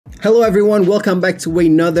Hello everyone, welcome back to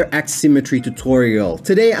another Aximmetry tutorial.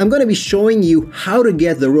 Today I'm going to be showing you how to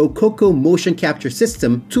get the Rokoko motion capture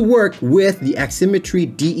system to work with the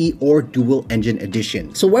Aximmetry DE or Dual Engine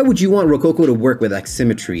Edition. So why would you want Rokoko to work with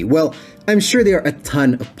Aximmetry? Well, I'm sure there are a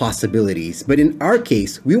ton of possibilities, but in our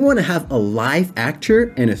case, we want to have a live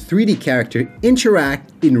actor and a 3D character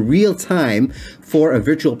interact in real time for a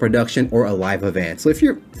virtual production or a live event. So if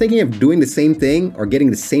you're thinking of doing the same thing or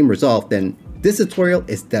getting the same result, then this tutorial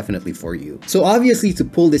is definitely for you. So obviously to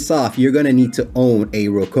pull this off, you're gonna need to own a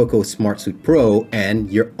Rokoko Smartsuit Pro,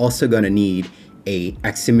 and you're also gonna need a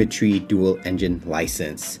Aximmetry dual engine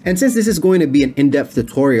license. And since this is going to be an in-depth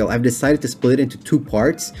tutorial, I've decided to split it into two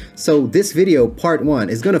parts. So this video, part one,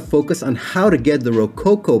 is going to focus on how to get the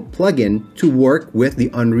Rokoko plugin to work with the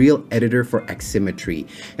Unreal editor for Aximmetry.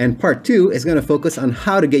 And part two is going to focus on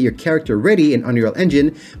how to get your character ready in Unreal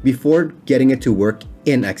Engine before getting it to work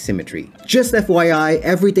in Aximmetry. Just FYI,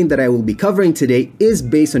 everything that I will be covering today is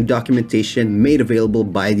based on documentation made available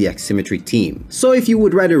by the Aximmetry team. So if you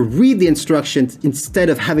would rather read the instructions instead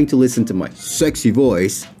of having to listen to my sexy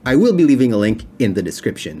voice, I will be leaving a link in the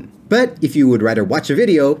description. But if you would rather watch a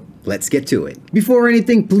video, let's get to it. Before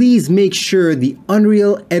anything, please make sure the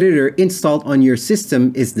Unreal editor installed on your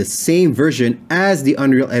system is the same version as the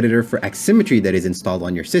Unreal editor for Aximmetry that is installed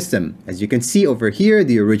on your system. As you can see over here,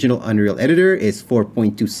 the original Unreal editor is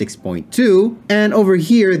 4.26.2, and over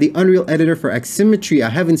here, the Unreal editor for Aximmetry, I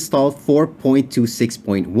have installed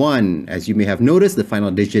 4.26.1. As you may have noticed, the final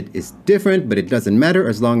digit is different, but it doesn't matter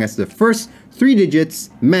as long as the first 3 digits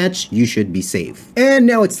match, you should be safe. And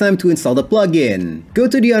now it's time to install the plugin. Go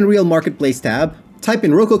to the Unreal Marketplace tab, type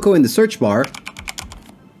in Rokoko in the search bar,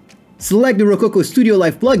 select the Rokoko Studio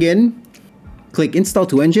Live plugin, click Install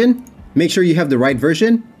to Engine, make sure you have the right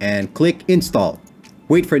version, and click Install.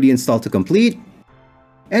 Wait for the install to complete.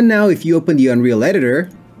 And now if you open the Unreal editor,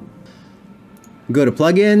 go to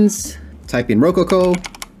Plugins, type in Rokoko,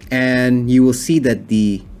 and you will see that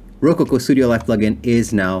the Rokoko Studio Live plugin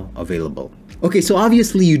is now available. Okay, so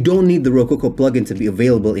obviously you don't need the Rokoko plugin to be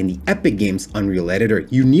available in the Epic Games Unreal editor.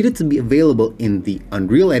 You need it to be available in the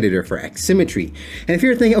Unreal editor for Aximmetry. And if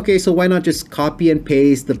you're thinking, okay, so why not just copy and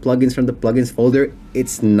paste the plugins from the plugins folder?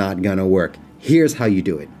 It's not gonna work. Here's how you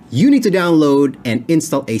do it. You need to download and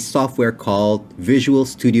install a software called Visual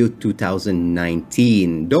Studio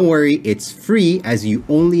 2019. Don't worry, it's free as you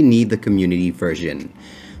only need the community version.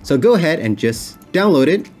 So go ahead and just download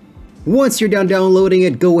it. Once you're done downloading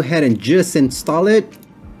it, go ahead and just install it.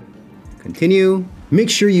 Continue. Make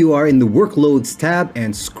sure you are in the Workloads tab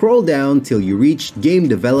and scroll down till you reach Game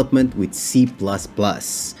Development with C++.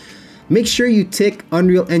 Make sure you tick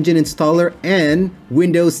Unreal Engine Installer and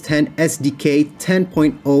Windows 10 SDK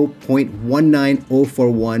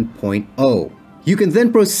 10.0.19041.0. You can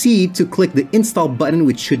then proceed to click the install button,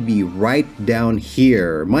 which should be right down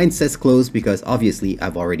here. Mine says close because obviously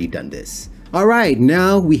I've already done this. Alright,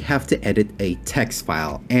 now we have to edit a text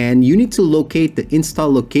file, and you need to locate the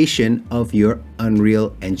install location of your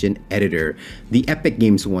Unreal Engine editor. The Epic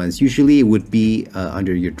Games ones, usually it would be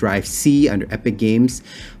under your Drive C, under Epic Games.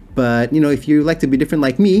 But, you know, if you like to be different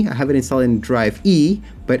like me, I have it installed in Drive E.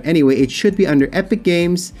 But anyway, it should be under Epic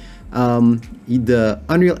Games. The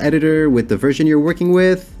Unreal editor with the version you're working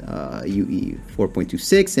with, UE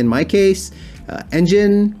 4.26 in my case,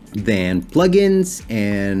 Engine, then Plugins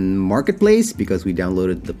and Marketplace, because we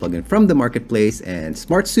downloaded the plugin from the Marketplace, and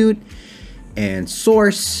Smartsuit, and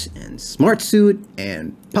Source, and Smartsuit,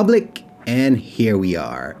 and Public, and here we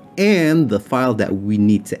are. And the file that we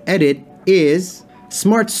need to edit is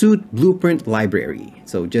Smartsuit Blueprint Library.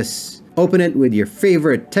 So just open it with your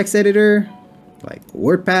favorite text editor, like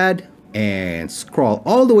WordPad, and scroll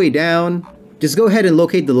all the way down. Just go ahead and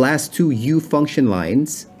locate the last two U function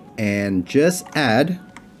lines and just add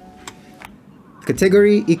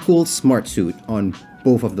category equals Smartsuit on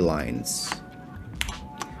both of the lines.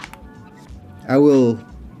 I will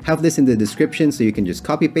have this in the description so you can just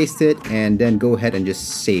copy paste it and then go ahead and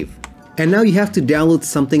just save. And now you have to download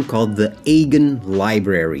something called the Eigen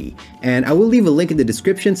library. And I will leave a link in the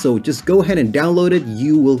description, so just go ahead and download it.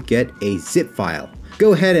 You will get a zip file.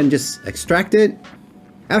 Go ahead and just extract it.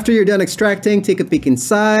 After you're done extracting, take a peek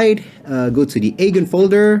inside, go to the Eigen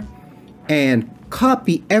folder, and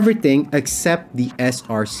copy everything except the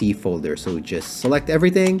SRC folder. So just select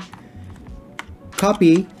everything,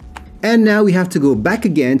 copy, and now we have to go back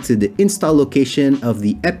again to the install location of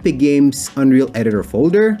the Epic Games Unreal Editor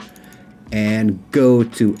folder, and go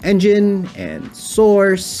to Engine and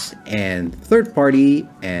Source and Third Party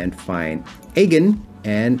and find Eigen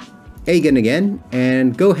and Eigen again,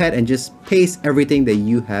 and go ahead and just paste everything that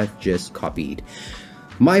you have just copied.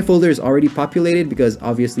 My folder is already populated because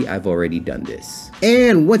obviously I've already done this.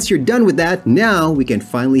 And once you're done with that, now we can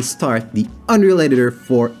finally start the Unreal Editor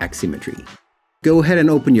for Aximmetry. Go ahead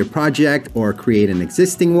and open your project or create an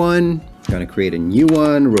existing one. I'm gonna create a new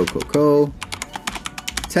one, Rokoko,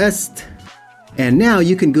 test. And now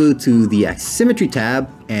you can go to the Aximmetry tab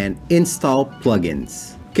and install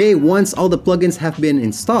plugins. Okay, once all the plugins have been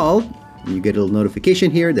installed, you get a little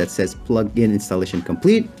notification here that says plugin installation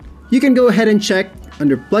complete. You can go ahead and check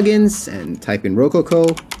under plugins and type in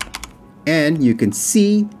Rokoko, and you can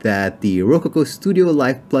see that the Rokoko Studio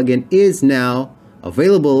Live plugin is now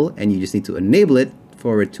available, and you just need to enable it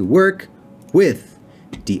for it to work with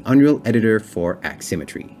the Unreal Editor for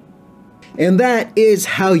Aximmetry. And that is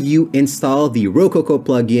how you install the Rokoko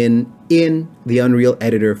plugin in the Unreal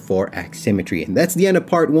Editor for Aximmetry. And that's the end of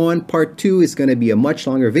part 1. Part 2 is going to be a much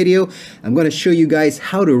longer video. I'm going to show you guys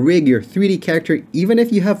how to rig your 3D character even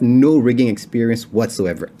if you have no rigging experience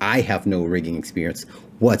whatsoever. I have no rigging experience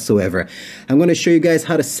whatsoever. I'm going to show you guys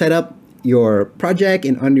how to set up your project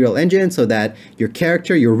in Unreal Engine so that your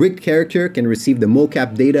character, your rigged character, can receive the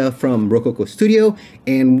mocap data from Rokoko Studio.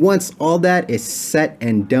 And once all that is set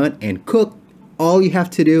and done and cooked, all you have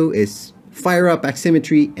to do is fire up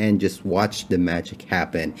Aximmetry and just watch the magic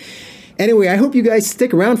happen. Anyway, I hope you guys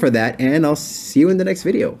stick around for that, and I'll see you in the next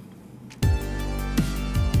video.